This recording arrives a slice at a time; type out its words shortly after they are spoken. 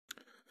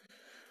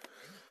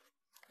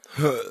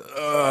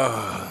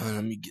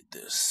Let me get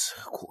this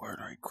cord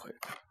right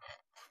quick.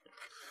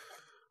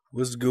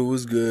 What's good?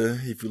 What's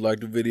good? If you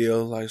like the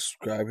video, like,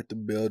 subscribe, hit the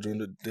bell, join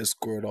the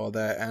Discord, all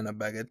that, and a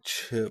bag of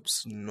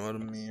chips. You know what I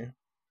mean?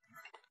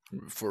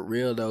 For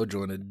real though,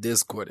 join the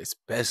Discord,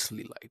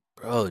 especially like,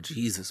 bro,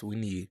 Jesus, we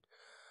need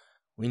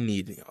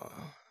y'all.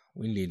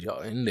 We need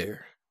y'all in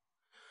there.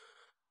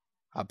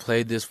 I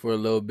played this for a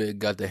little bit,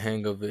 got the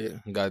hang of it,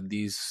 got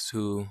these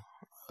two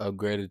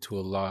upgraded to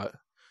a lot.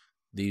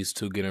 These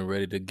two getting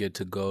ready to get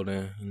to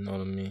golden, you know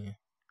what I mean?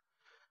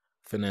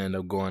 Finna end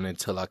up going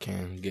until I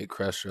can get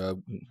Crusher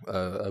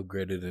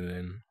upgraded, and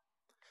then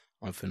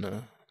I'm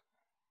finna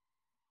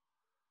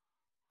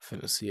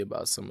see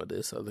about some of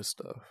this other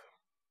stuff.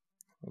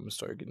 I'm gonna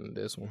start getting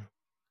this one.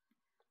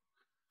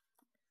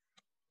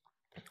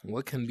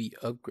 What can be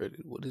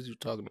upgraded? What is you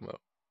talking about?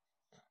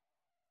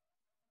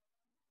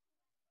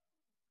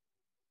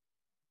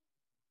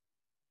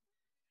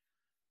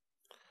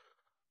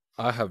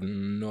 I have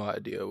no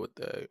idea what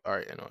the...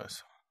 Alright,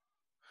 anyways.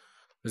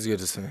 Let's get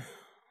this in.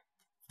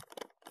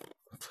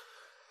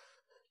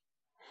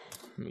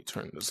 Let me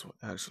turn this one,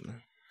 actually.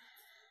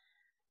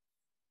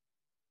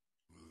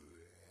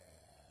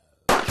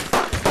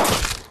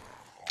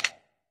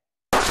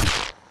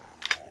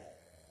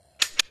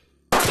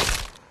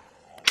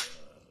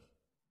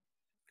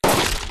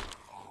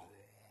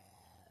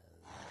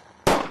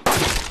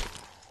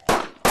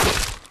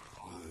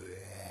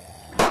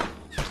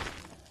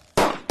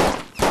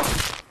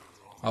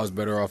 I was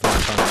better off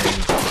not trying to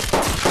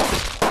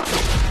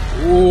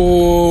aim.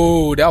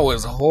 Ooh, that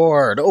was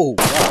hard. Oh,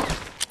 wow.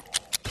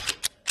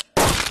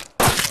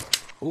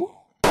 Ooh.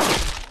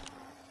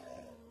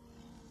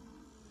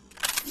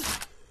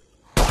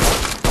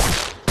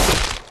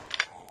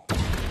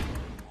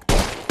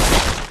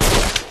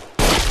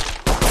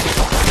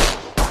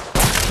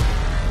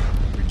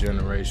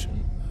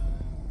 Regeneration.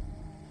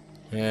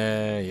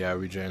 Yeah,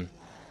 regen.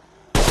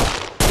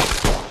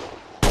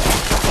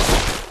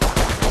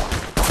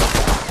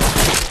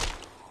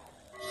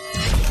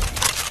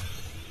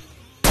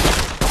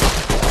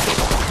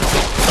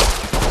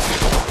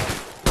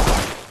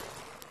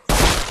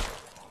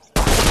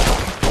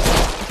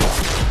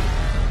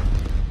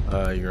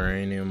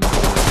 Uranium,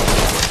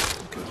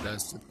 because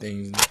that's the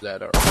things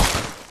that are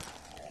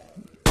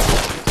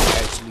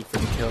actually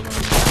finna kill them.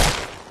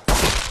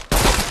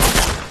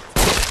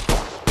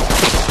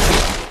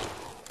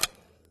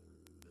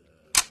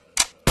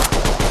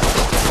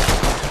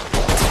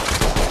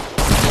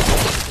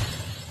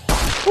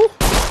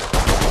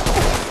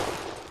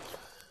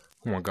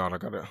 Oh my god, I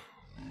gotta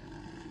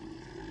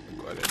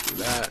go ahead and do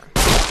that.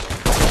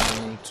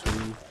 1, 2,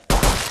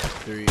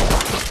 3,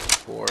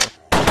 4.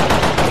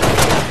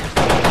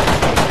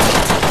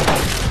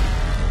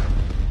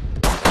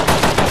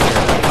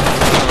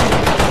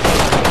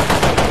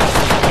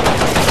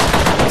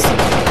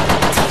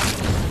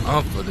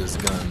 For this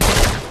gun,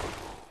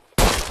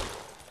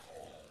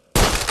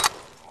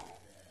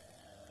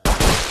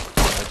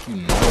 like, you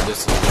know,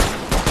 this is...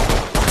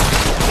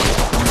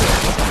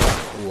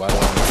 Ooh, I don't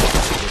know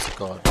what's it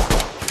called.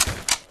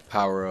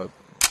 Power up.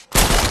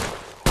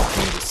 I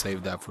need to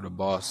save that for the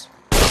boss.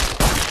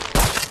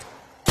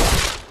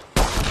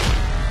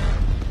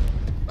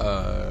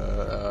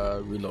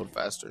 Reload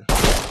faster.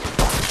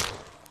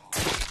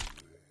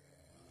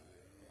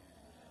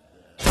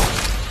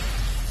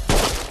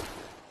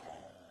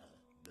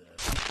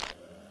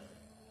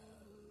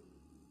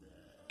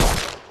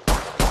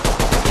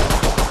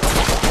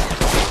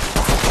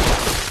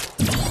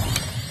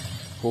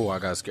 Oh, I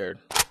got scared.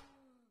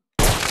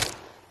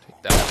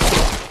 Take that.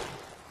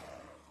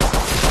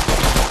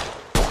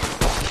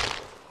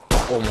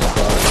 Oh my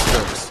god, it's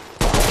cooks.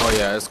 Oh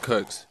yeah, it's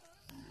cooks.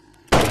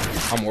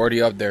 I'm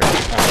already up there.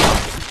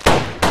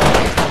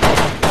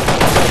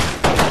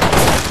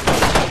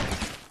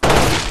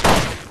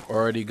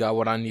 Already got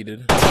what I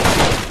needed.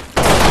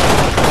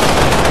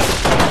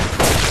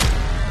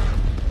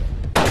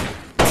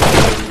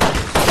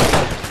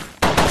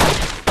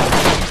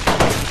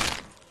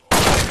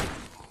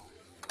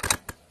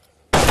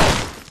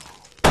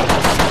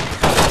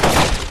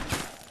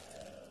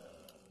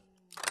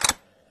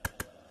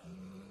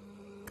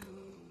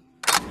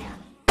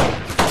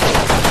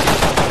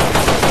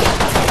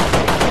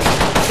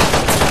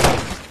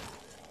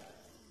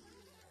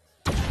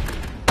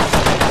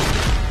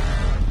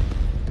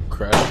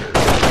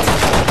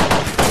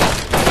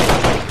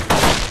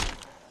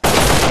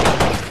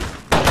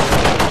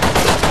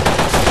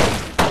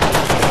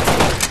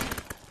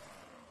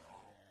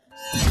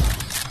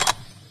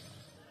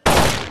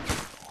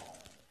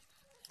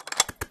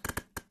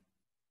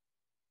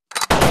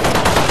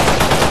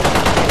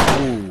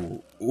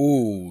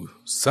 Ooh,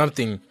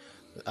 something.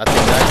 I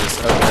think that just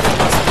upgraded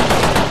my speed.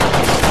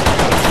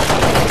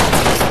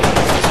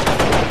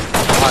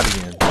 Body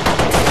in.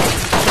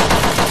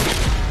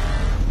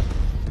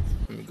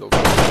 Let me go.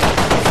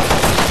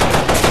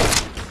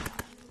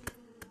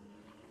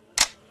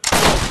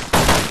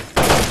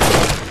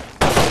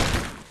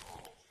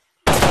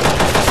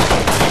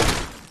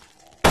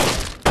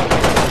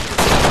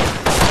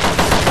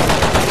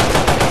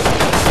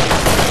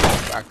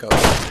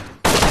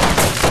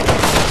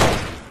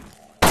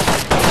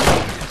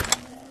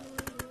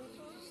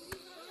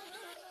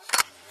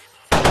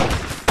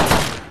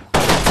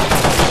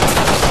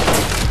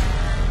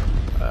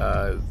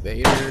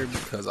 fader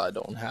because I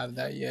don't have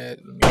that yet.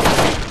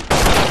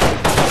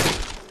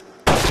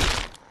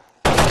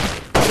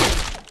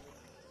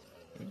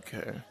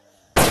 Okay.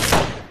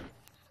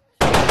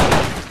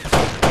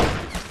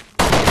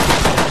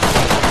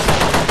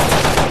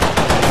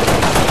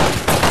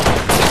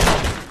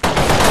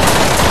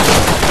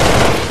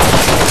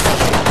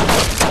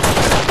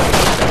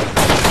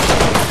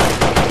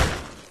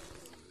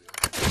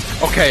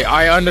 Okay,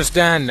 I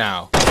understand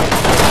now.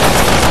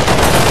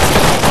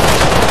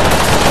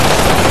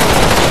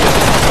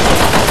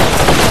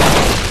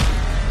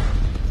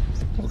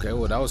 Okay,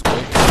 well, that was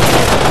quick.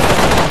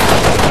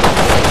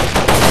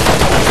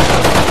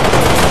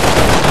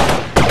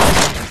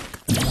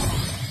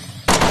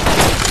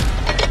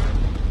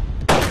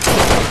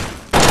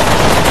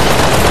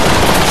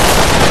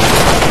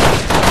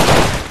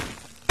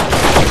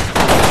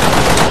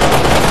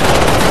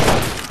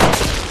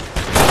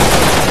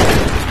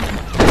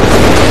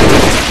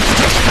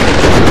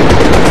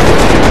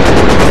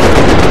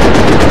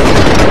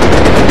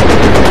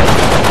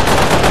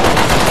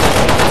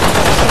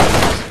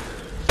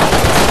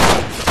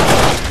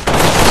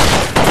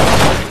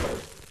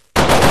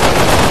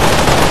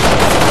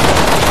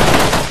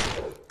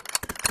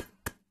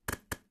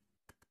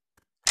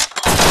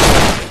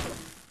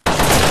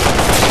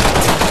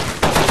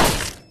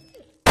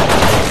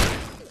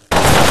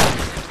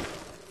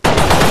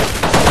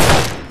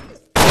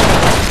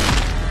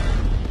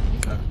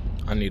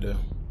 I need a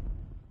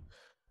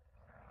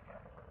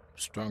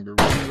stronger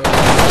reload.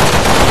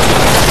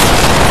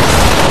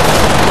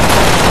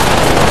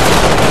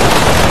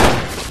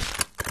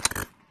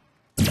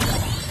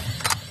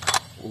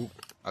 Oop,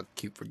 I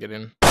keep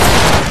forgetting.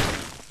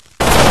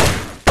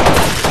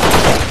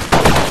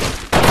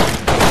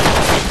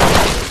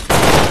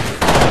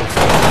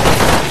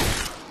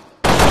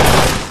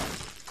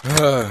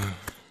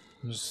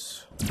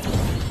 Just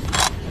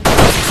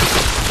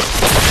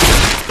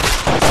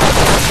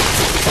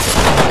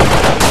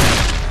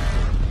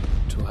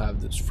to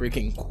have this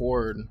freaking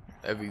cord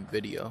every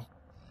video.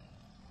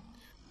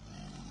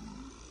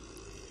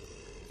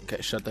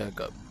 Okay, shut the heck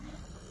up.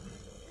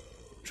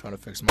 I'm trying to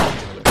fix my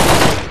controller.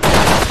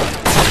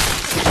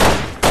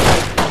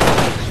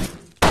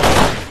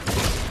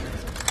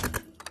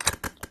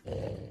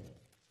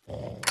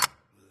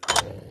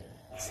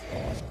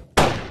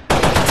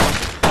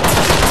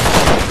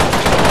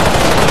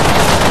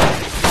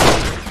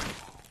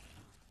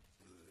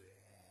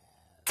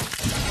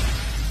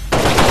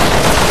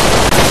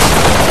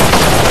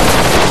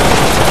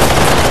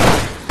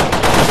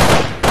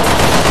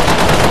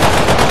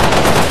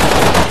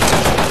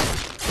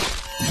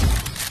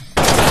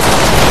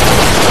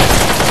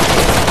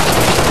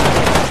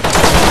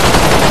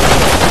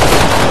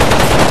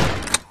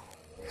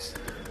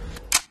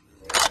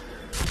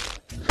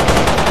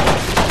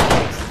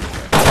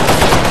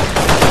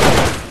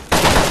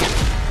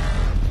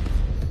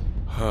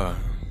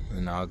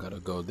 And now I gotta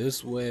go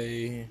this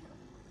way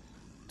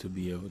to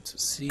be able to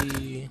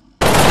see.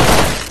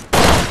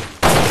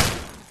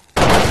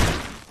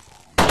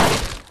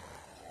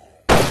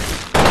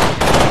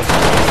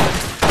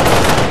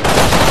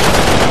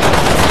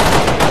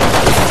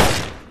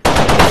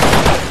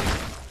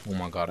 Oh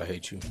my god, I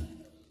hate you.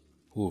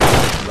 Ooh,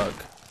 luck.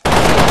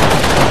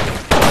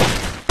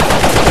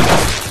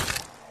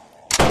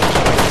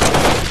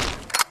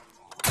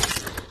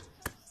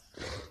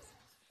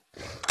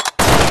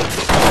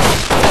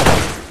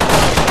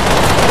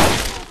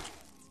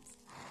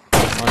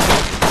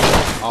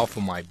 Off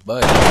of my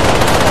butt.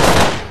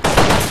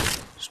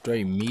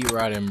 Straight meat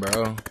riding,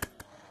 bro.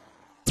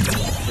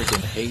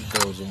 Freaking hate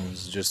those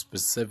ones. Just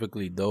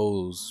specifically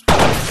those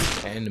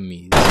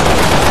enemies. That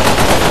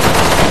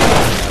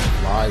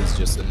fly is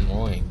just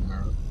annoying, bro.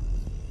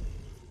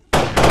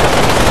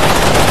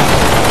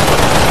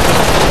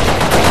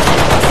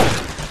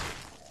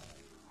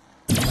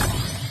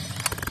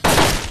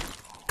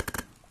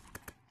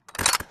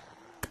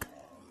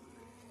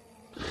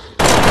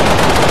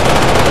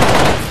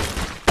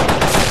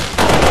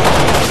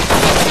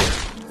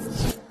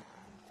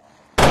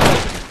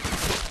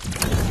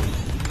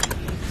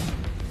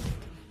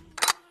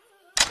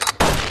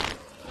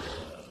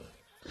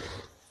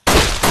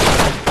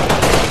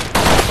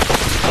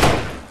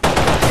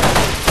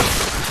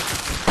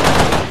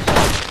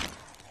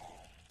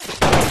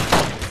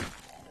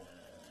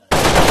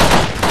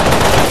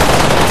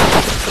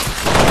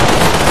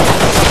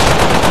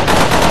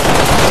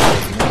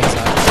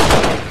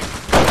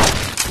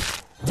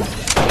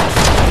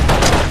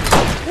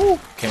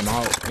 Came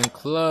out in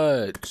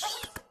clutch.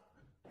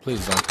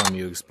 Please don't tell me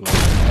you explode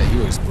like that.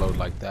 You explode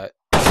like that.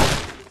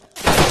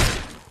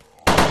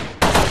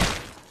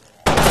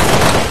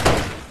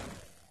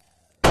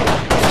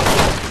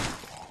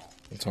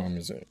 What time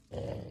is it?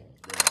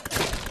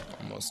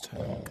 Almost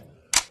 10. Okay,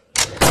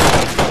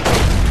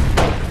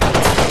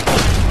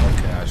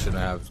 I shouldn't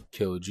have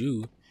killed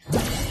you.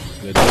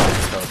 Good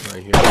stuff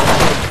right here.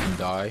 And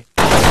die.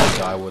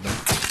 Die with him.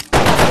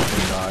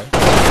 And die.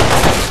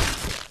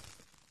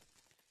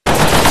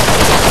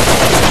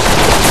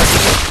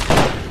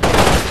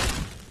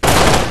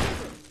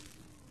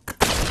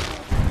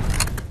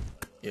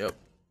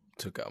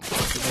 Took out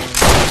most of them.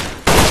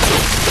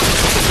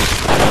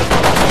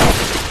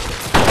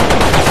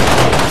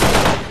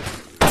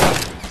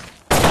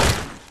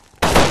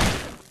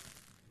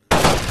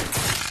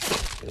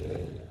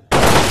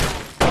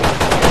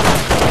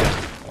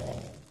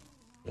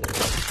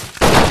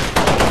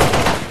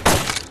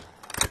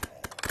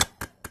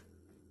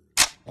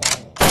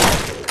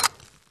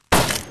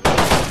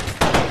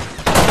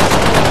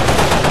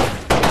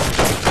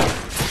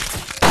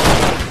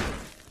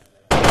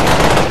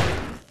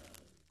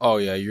 Oh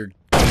yeah, you're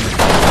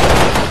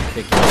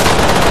picking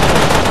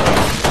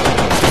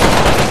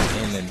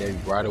and then they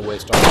right away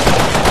start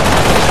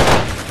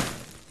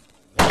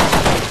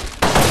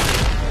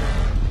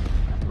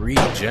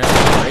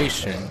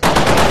regeneration.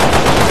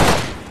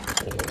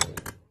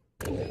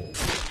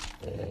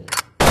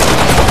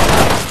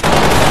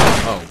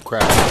 Oh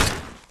crap.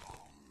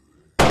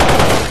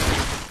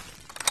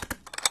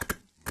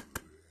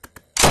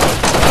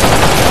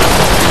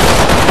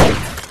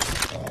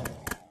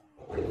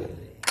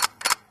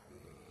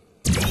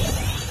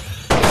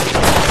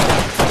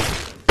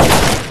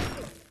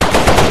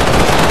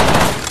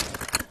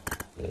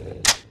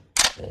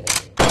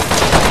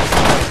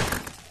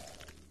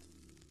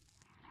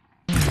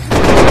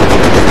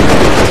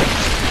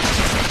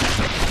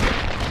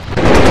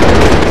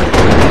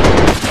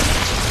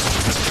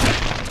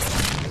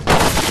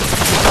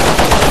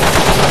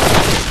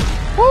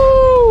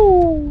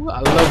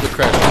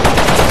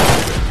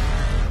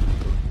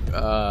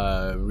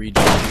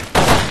 Region.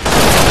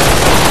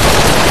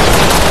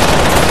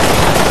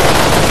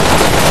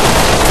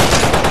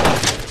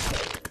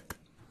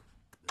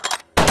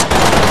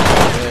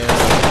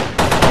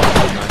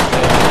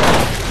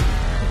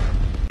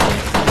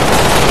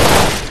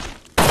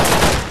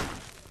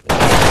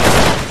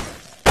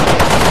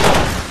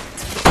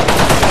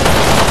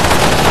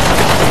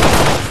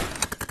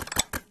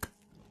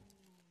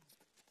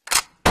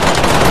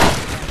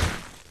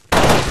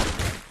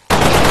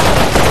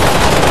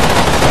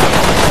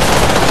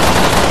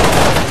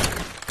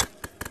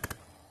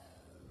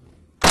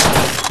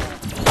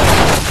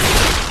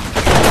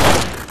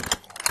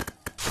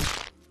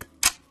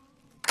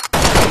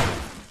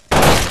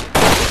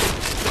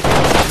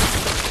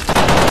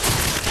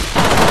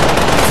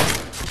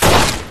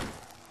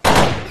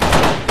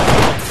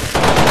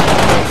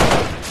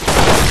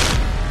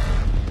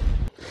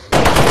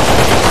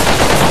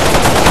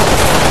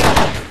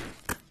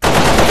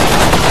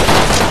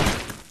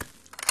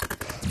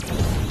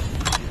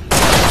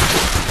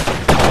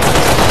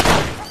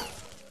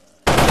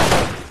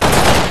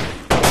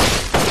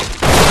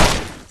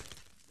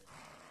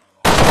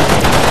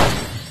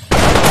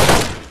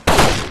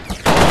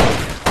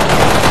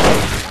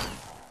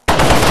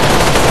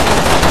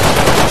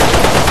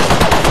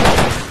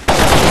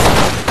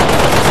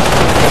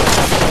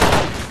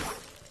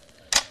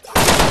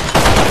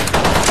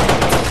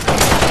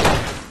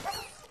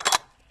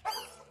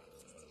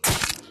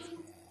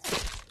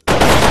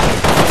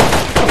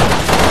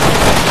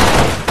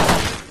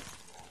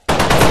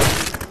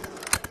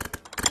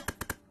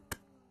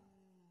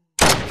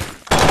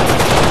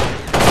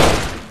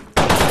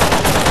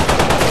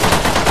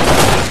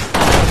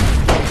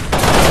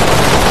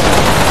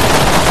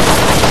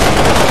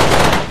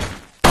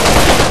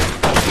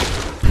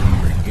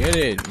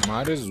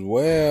 Might as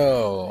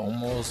well.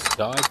 Almost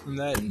died from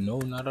that? No,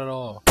 not at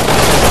all.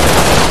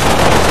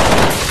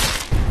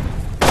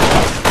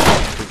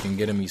 Freaking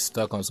getting me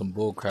stuck on some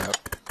bullcrap.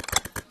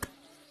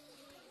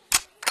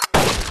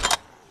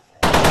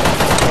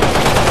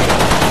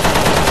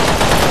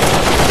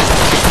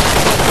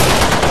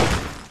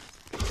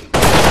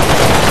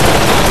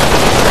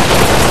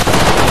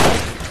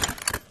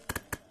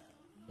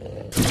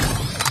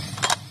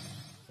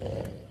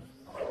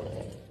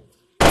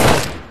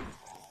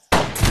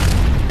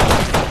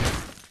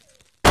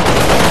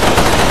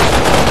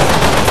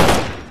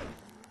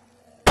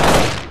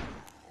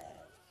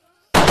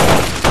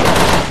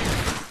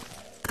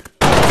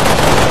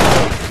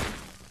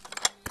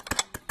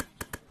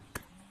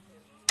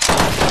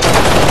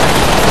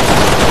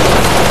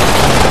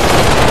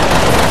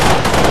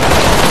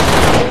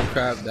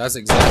 That's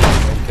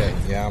exactly okay.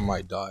 Yeah, I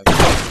might die.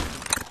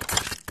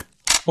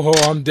 Oh,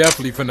 I'm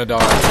definitely finna die.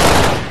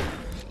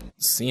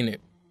 Seen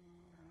it.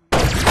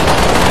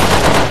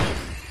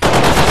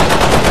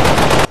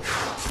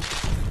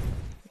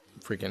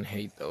 Freaking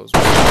hate those.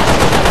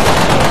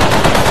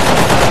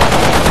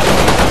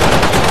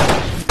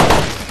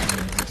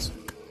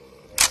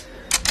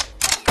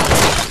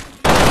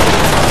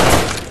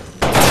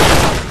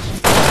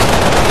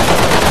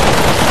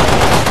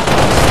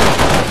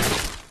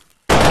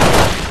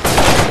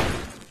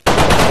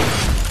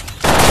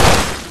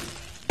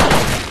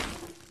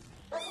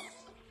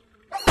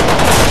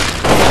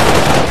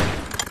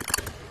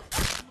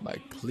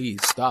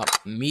 Please stop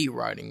me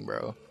riding,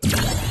 bro.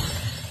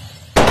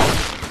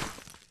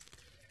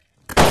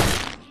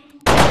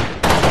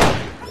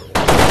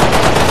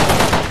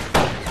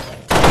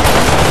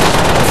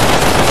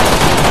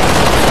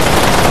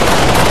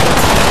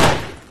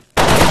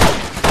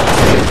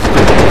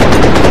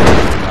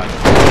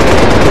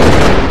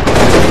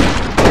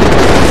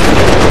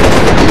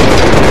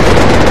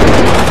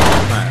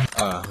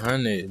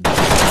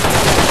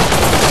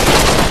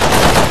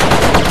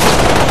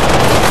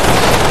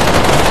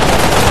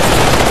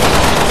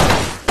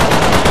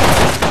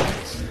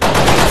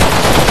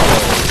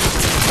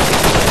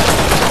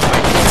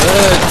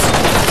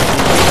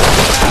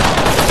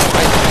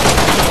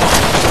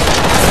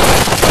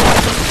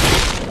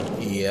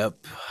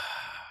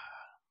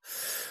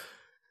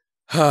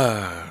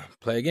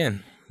 Play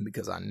again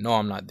because I know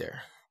I'm not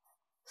there.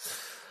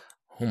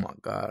 Oh my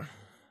god.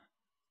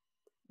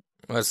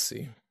 Let's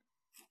see.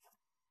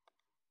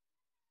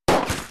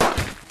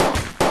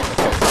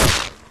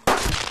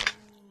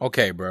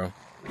 Okay, bro.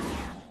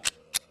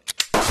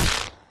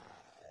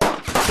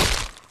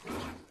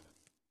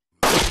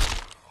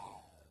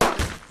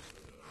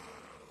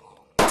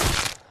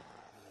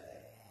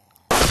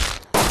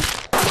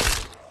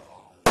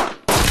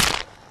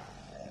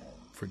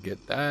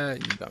 Forget that.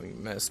 You got me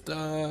messed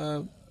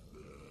up.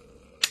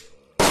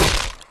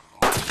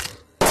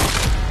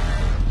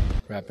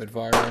 Rapid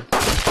fire.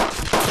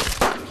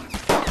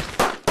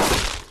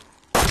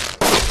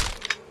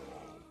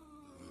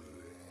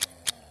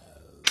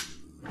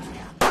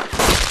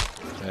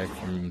 Back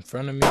from in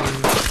front of me.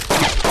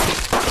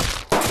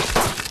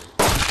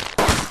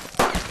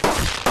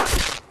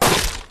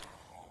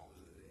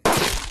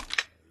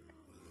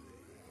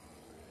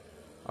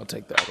 I'll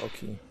take that,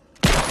 okay.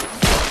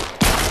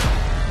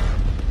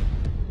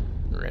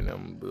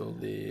 Random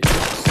buildings.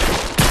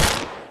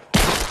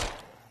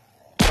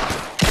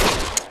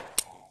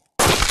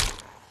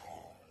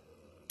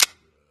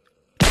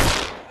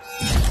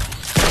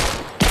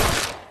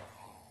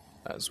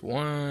 That's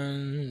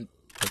one.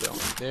 Put it on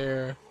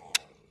there.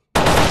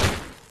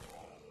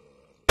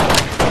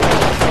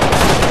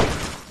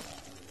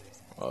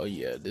 Oh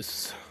yeah,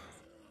 this.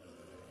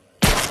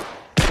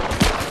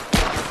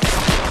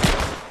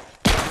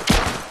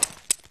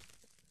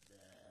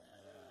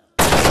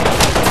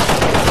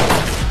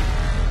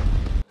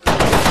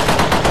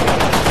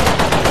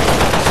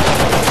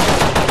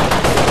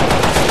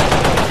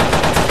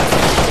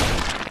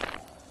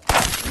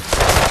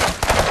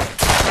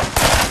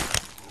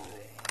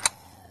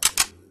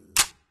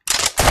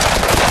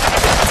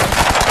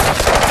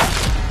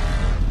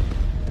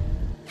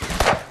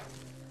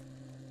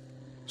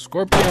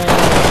 Scorpion.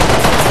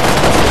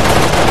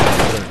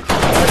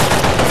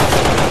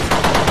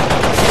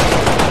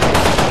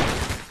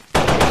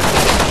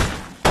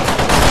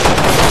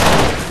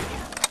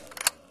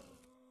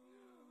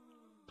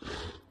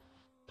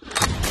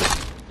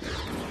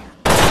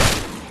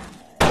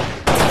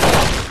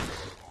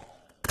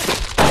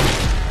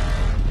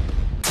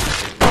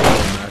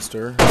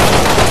 Master.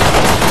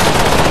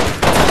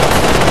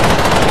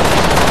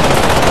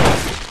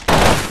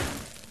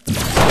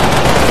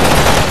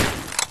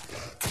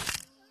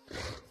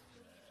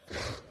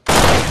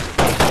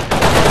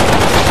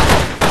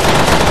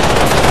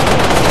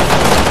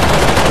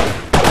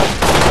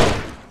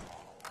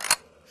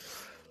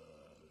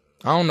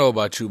 I don't know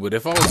about you, but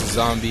if I was a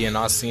zombie and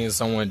I seen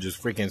someone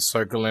just freaking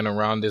circling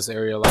around this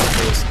area like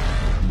this,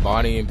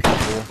 bodying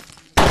people,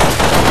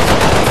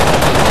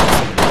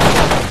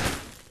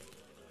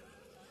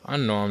 I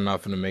know I'm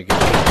not gonna make it.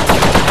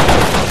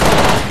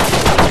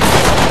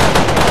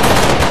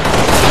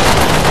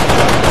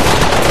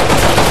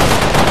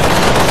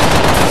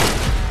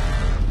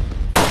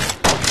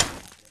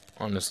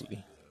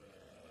 Honestly,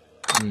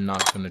 I'm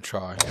not gonna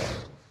try.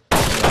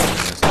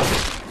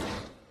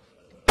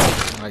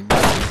 Like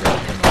that.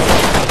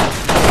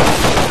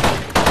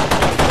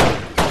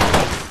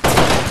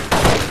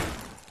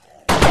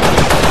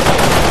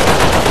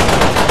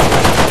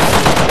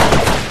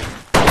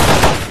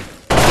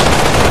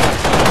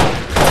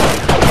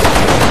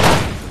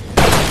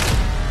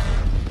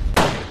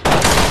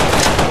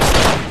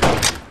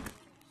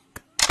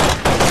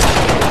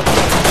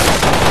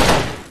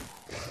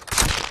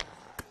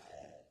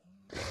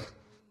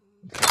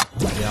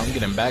 Yeah, I'm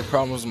getting back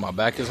problems. My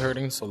back is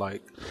hurting, so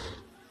like,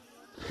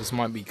 this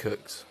might be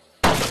cooked.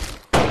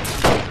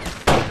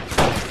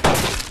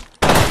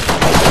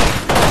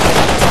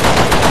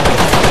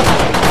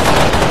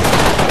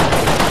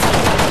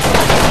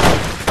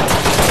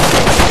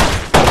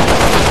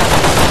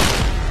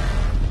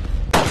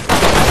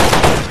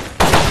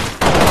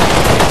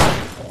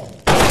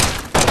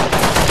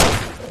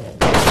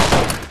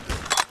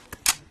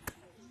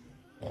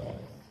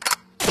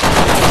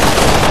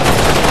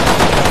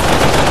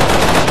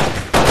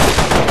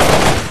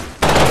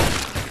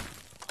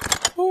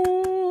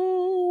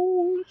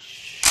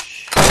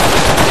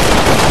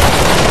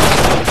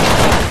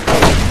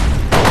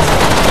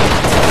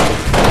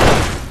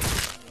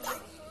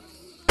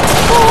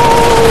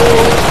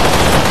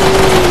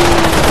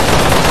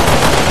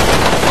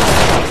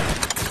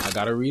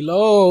 Gotta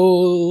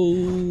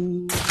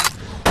reload.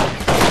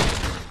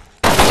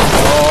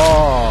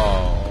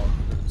 Oh,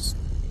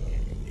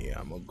 yeah,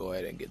 I'm gonna go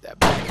ahead and get that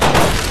back.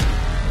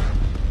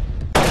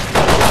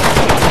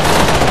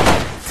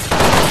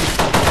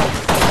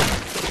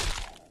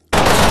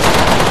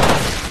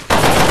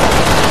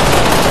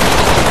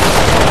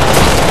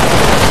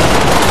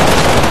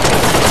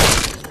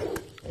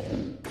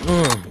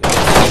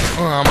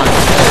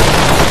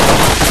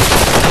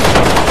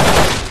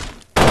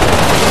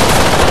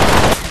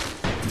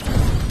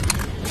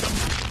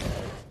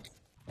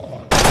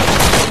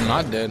 I'm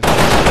not dead.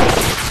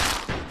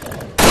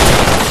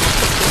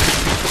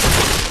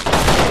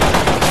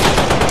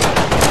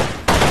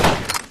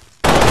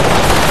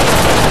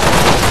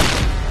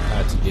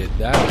 Had to get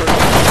that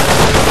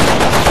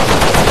person.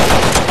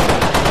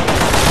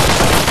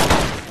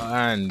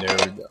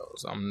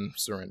 I'm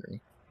surrendering.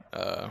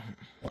 I'm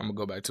gonna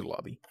go back to the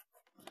lobby.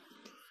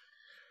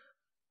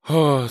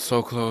 Oh,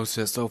 so close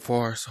yet so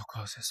far. So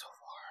close yet so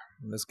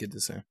far. Let's get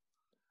this in.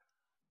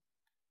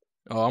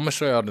 Oh, I'm gonna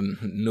show y'all the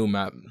new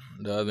map,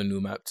 the other new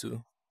map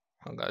too.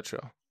 I got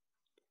y'all.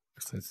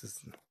 Since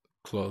it's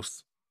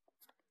close,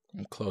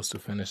 I'm close to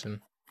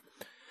finishing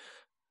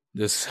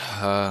this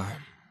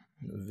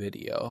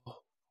video.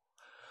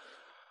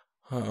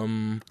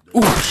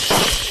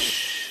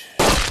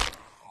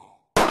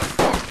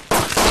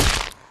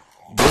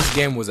 This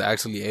game was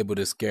actually able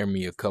to scare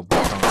me a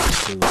couple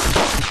times too.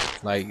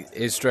 Like,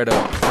 it straight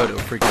up put a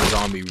freaking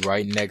zombie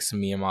right next to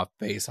me in my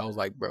face. I was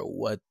like, bro,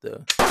 what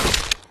the?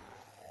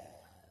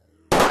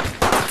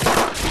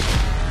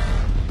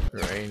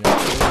 Rain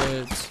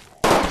bullets.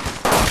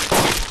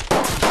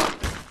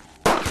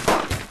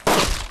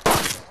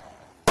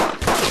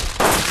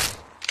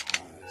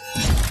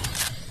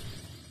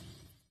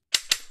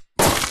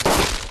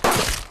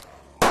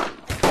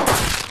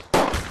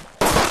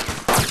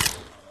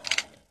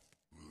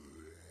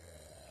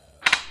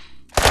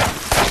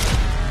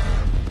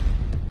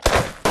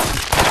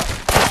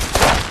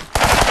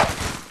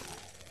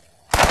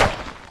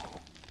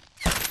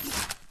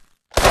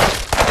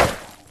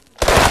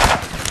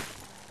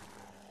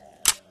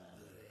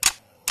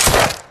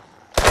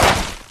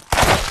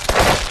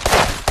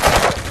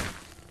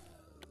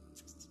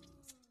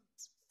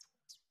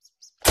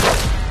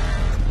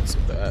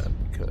 That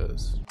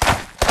because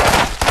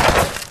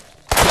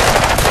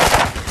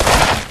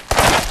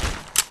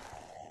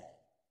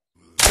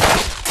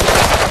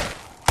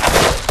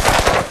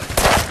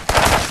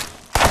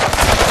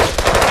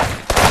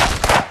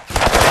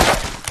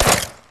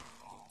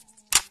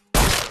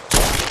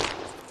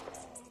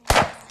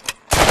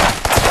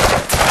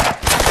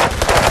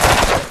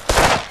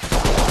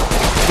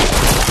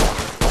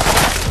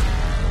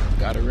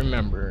gotta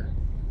remember.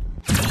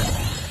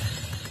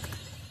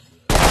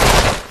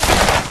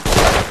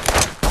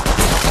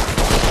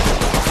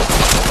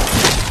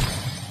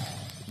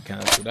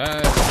 Cancel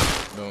that.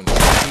 Don't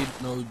need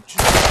no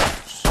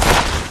judge.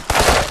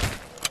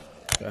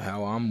 That's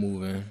how I'm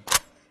moving.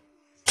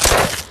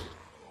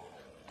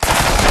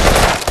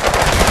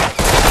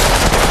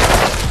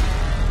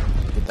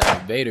 Get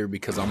that evader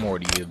because I'm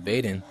already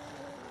evading.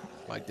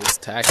 Like this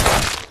tactic.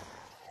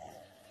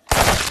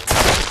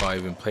 If I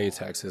even play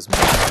taxes,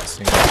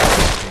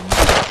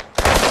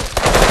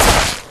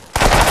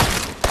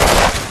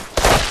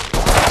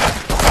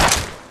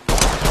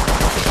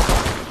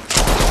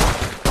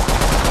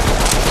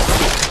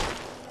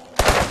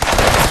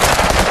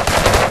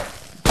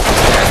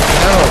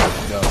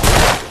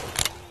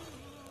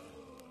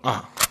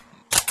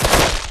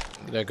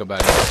 Think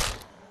about it.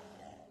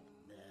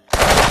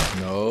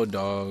 No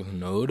dog,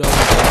 no dog.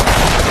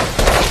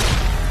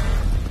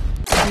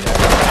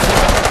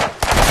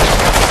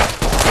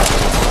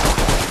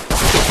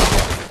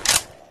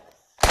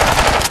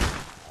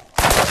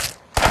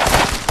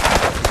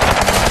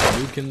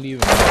 You can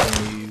leave and I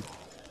can leave.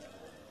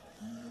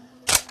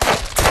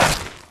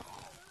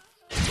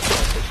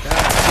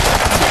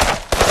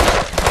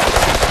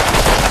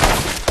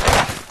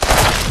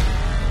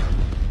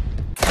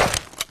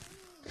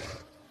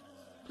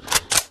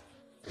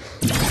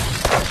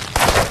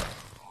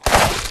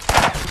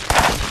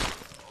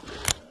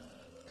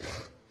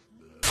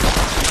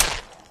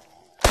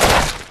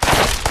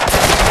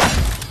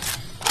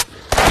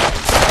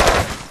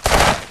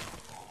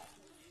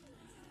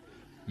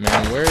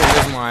 Man, where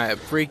is my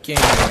freaking...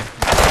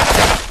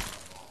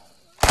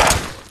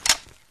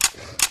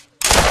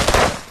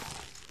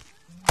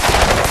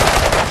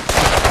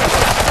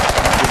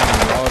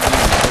 all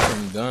these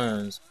different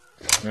guns.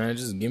 Man,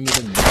 just give me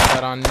the gun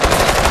that I need.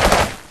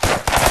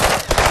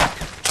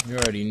 You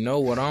already know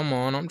what I'm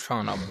on. I'm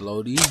trying to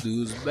blow these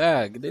dudes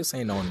back. This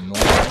ain't no normal.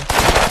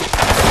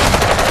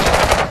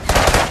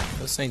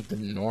 This ain't the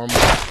normal.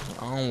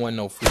 I don't want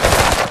no freaking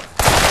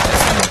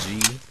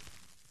SMG.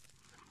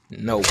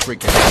 No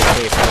freaking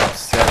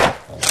AK-47.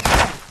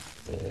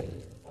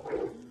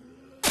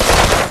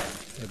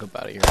 Look up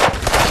out of here.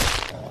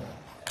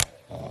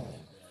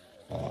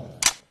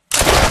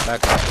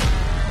 Back up.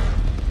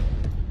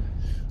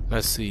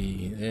 Let's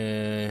see.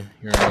 Here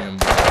I am.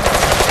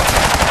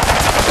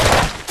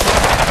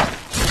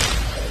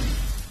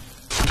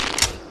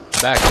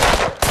 Back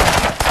up.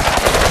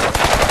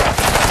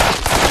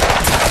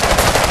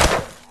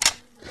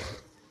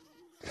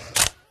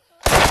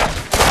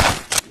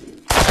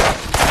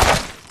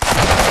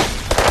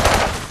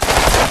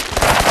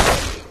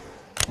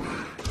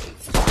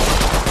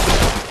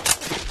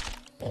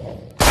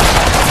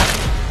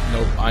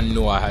 I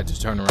knew I had to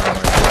turn around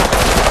right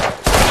there.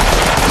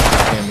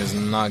 This game is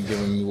not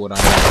giving me what I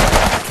need.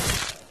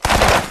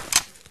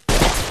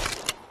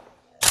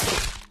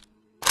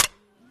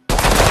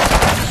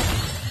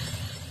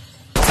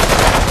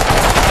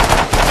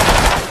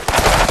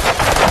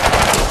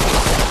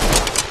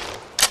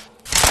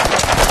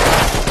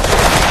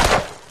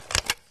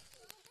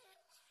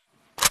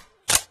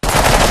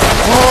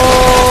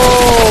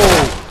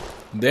 Oh!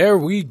 There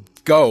we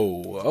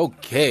go.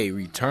 Okay,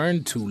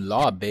 return to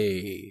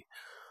lobby.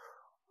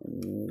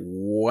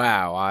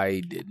 Wow,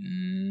 I did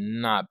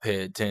not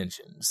pay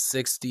attention.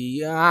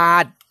 60.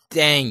 Ah,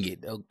 dang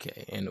it.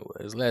 Okay,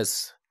 anyways,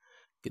 let's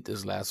get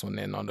this last one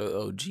in on the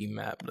OG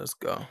map. Let's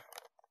go.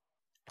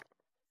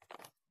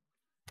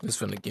 It's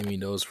finna give me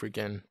those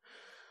freaking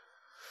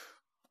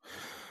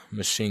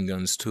machine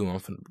guns too. I'm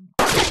finna.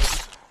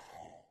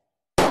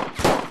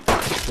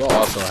 We're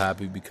also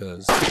happy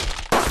because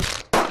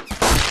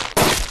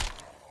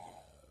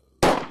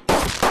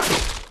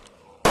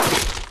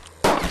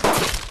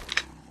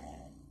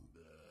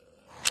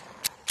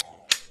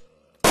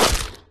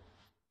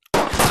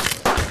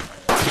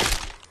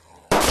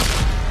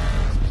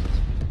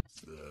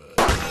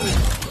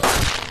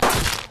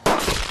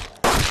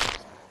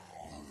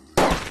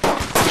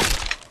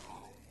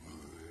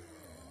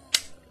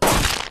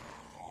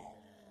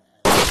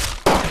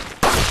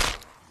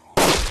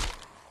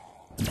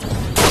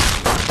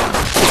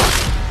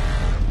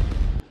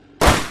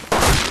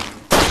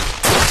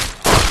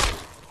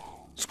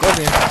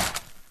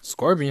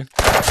Scorpion.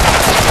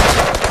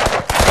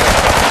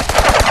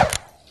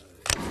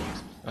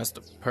 That's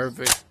the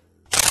perfect.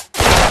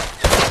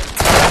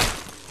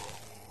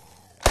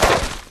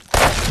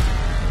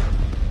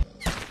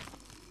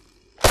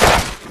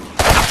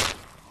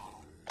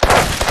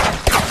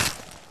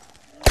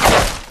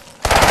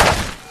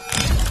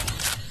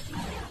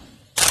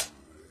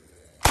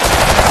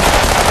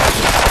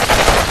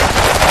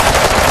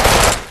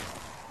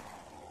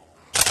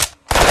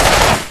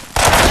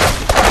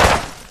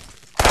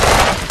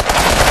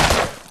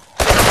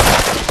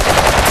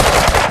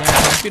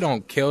 If you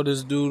don't kill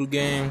this dude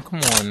game, come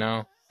on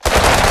now.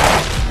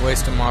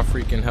 Wasting my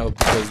freaking health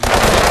because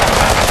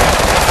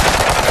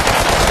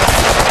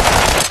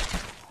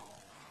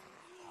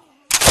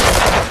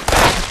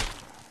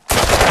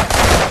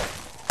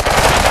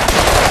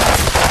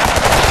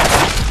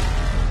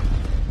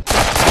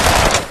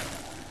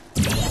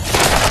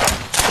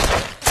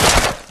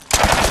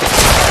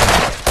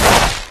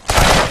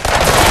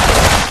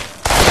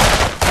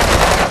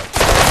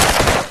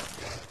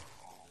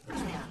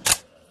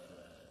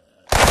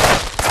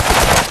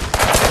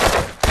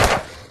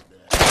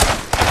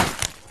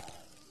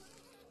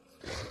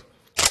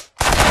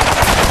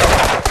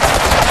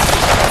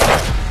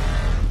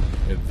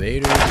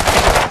Vader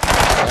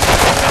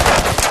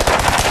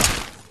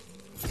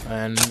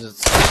and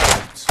it's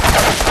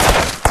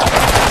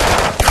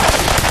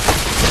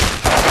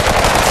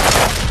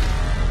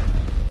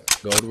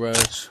Gold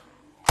Rush.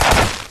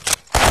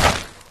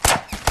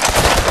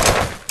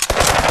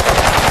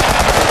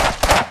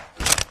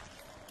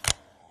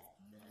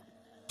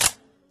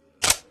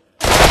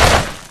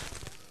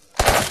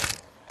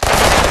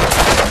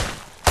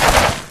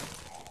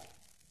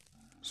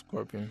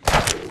 Scorpion.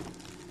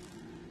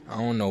 I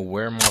don't know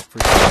where my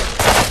freaking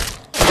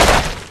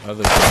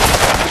other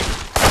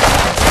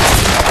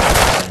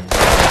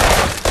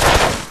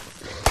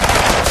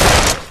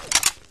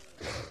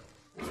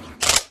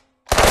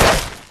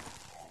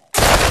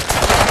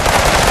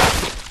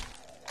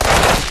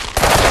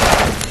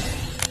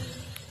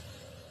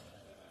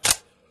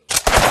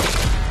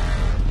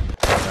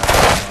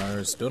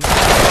still not.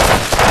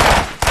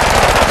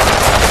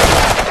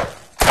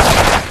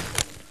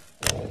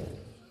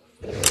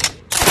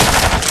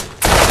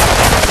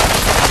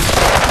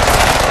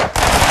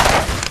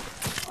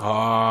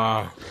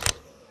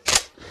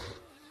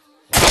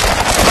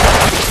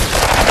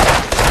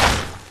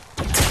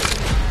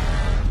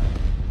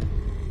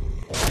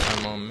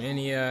 I'm on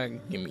Maniac.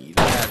 Give me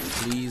that,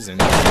 please. And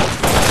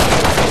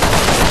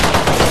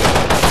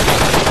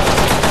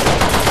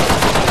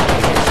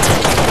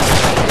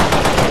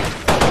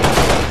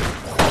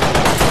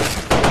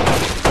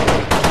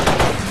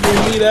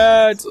give me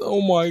that.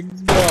 Oh my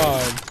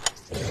god.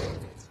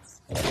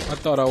 I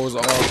thought I was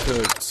all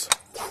cooked.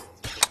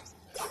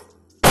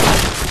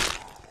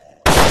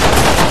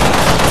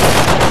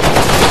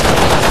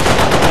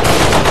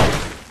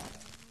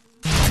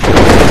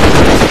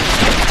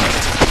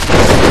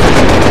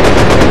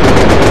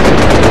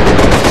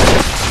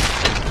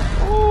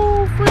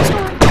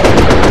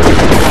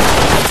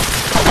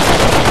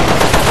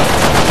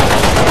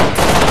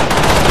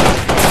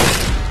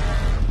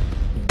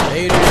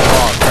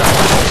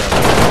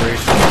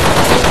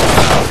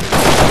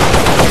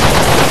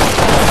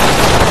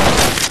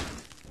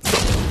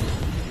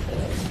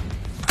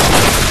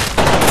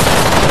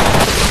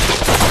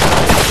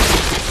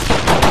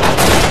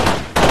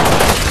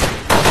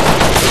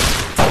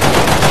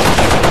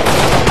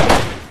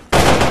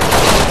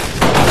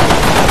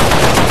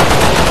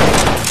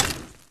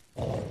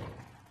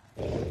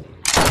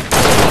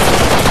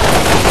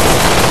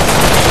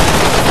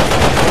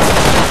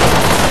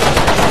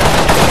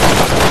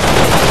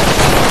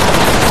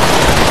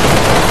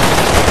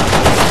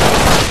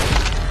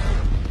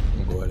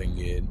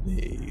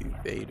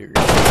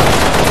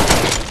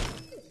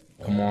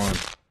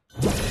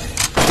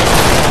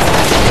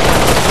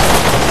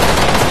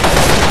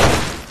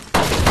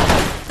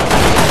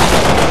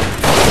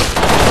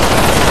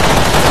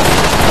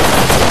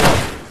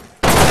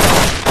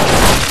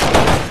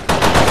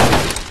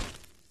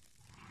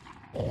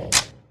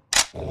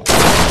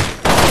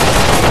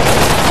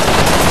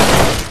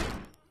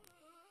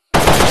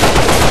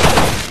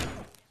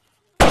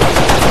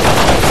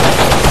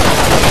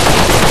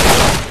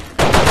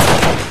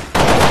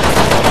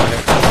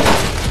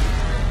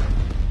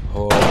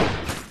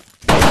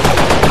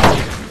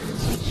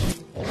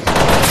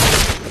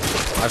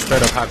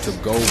 have to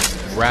go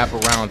wrap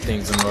around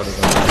things in order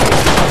to make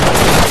it.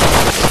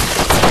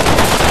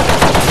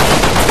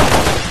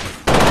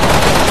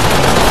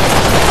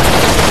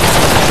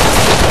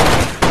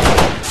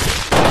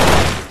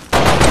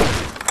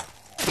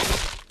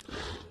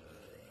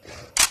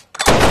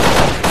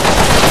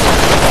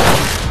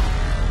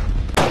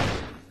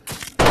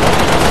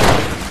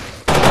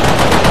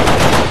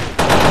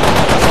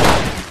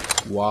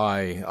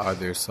 Why are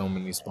there so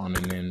many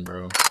spawning in,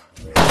 bro?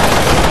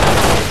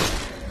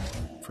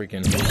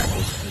 Freaking hate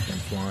those freaking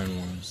flying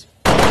ones.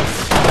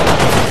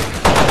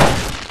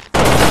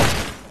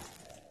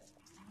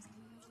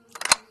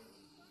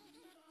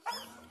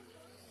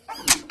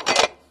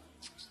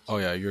 Oh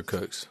yeah, you're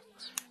cooks.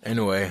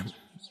 Anyway,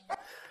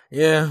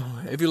 yeah,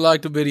 if you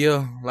liked the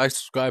video, like,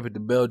 subscribe, hit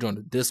the bell, join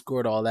the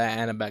Discord, all that,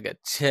 and a bag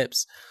of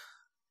chips.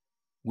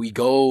 We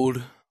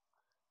gold.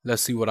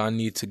 Let's see what I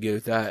need to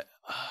get that.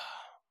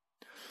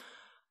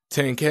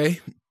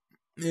 10K.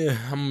 Yeah,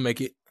 I'm gonna make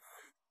it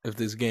if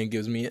this game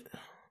gives me it.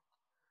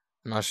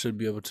 And I should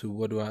be able to.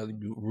 What do I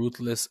do?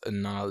 Ruthless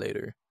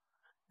Annihilator.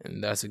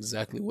 And that's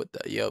exactly what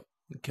that. Yep.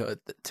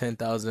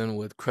 10,000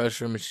 with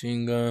Crusher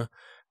machine gun.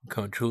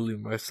 Become truly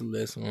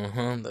merciless.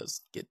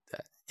 Let's get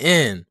that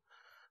in.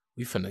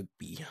 We finna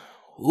be.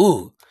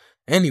 Ooh.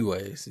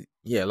 Anyways,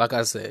 yeah, like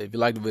I said, if you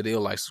like the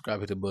video, like, subscribe,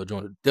 hit the bell,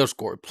 join the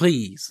Discord.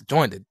 Please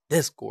join the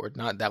Discord.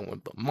 Not that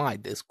one, but my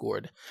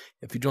Discord.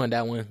 If you join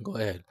that one, go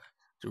ahead.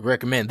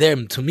 Recommend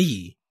them to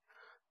me.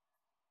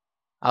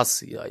 I'll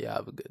see y'all. Y'all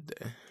have a good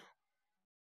day.